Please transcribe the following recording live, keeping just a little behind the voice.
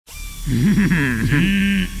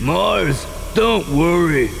Mars, don't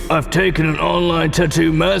worry. I've taken an online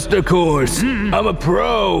tattoo master course. I'm a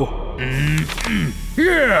pro.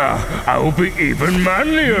 Yeah, I will be even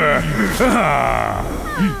manlier.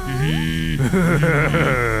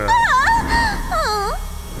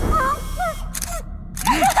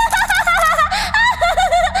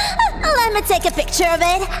 Let me take a picture of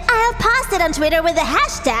it. I'll post it on Twitter with the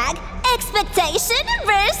hashtag expectation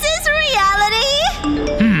versus reality.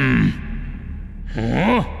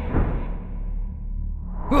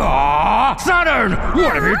 Saturn,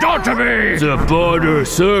 what have you done to me? The barter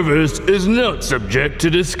service is not subject to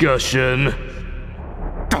discussion.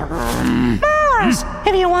 Mars,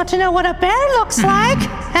 if you want to know what a bear looks like,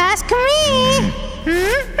 ask me.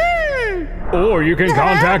 Or you can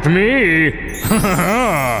contact me.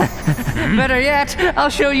 Better yet, I'll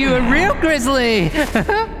show you a real grizzly.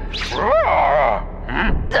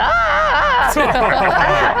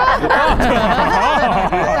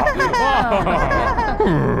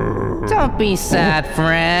 Don't be sad,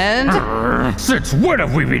 friend. Since when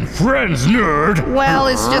have we been friends, nerd? Well,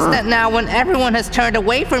 it's just that now when everyone has turned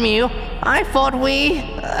away from you, I thought we...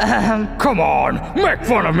 Come on, make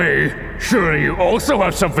fun of me. Surely you also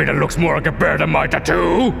have something that looks more like a bear than my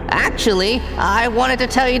tattoo? Actually, I wanted to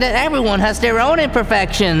tell you that everyone has their own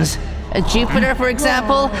imperfections. Jupiter, for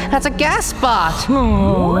example, has a gas spot.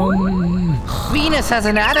 Venus has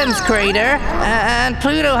an Adam's crater, and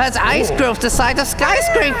Pluto has ice growth the size of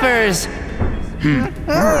skyscrapers.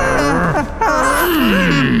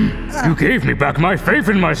 You gave me back my faith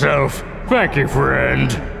in myself. Thank you,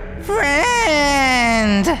 friend.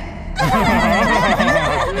 Friend! Do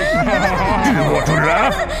you want to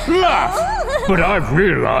laugh? Laugh! But I've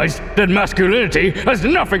realized that masculinity has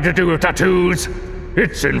nothing to do with tattoos.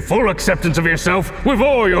 It's in full acceptance of yourself with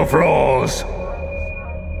all your flaws.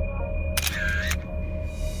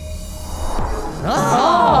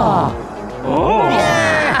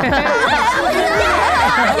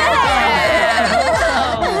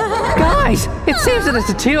 Guys, it seems that the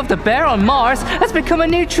tattoo of the bear on Mars has become a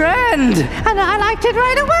new trend. And I liked it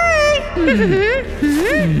right away.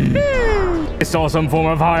 I saw some form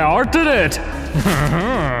of high art in it.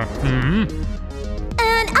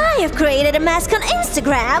 And I have created a mask on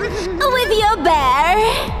Instagram with your bear.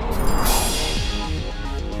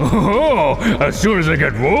 Oh, as soon as I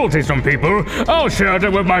get royalties from people, I'll share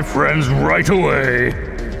them with my friends right away.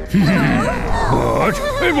 But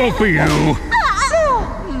it won't be you.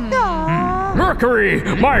 Mercury,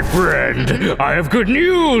 my friend, I have good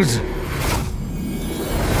news.